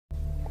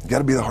You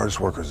gotta be the hardest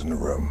workers in the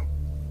room.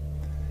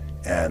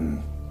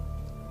 And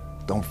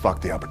don't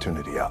fuck the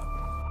opportunity up.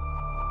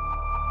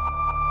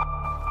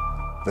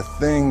 The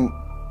thing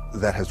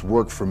that has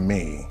worked for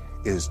me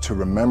is to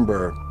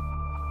remember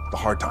the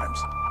hard times.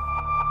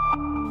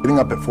 Getting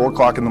up at 4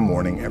 o'clock in the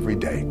morning every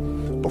day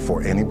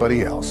before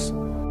anybody else,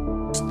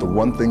 the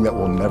one thing that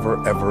will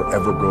never, ever,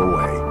 ever go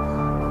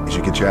away is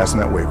you get your ass in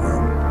that weight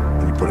room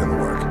and you put in the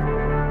work.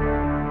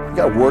 You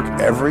gotta work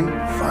every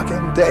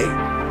fucking day.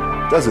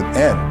 It doesn't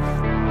end.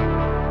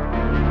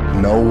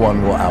 No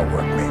one will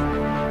outwork me.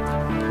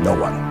 No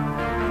one.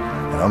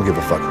 And I don't give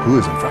a fuck who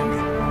is in front of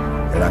me.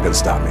 They're not gonna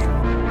stop me.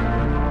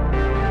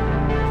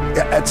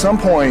 At some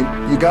point,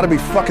 you gotta be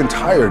fucking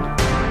tired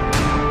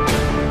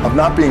of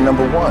not being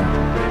number one.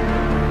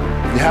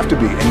 You have to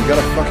be, and you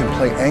gotta fucking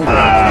play angry.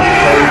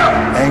 Play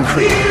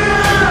angry.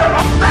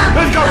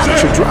 Let's go, Jim! It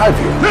should drive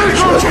you. Let's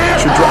go, Jim! It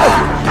should drive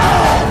you.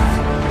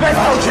 Let's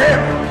go, Jim!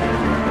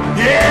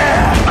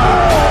 Yeah!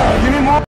 Give me more!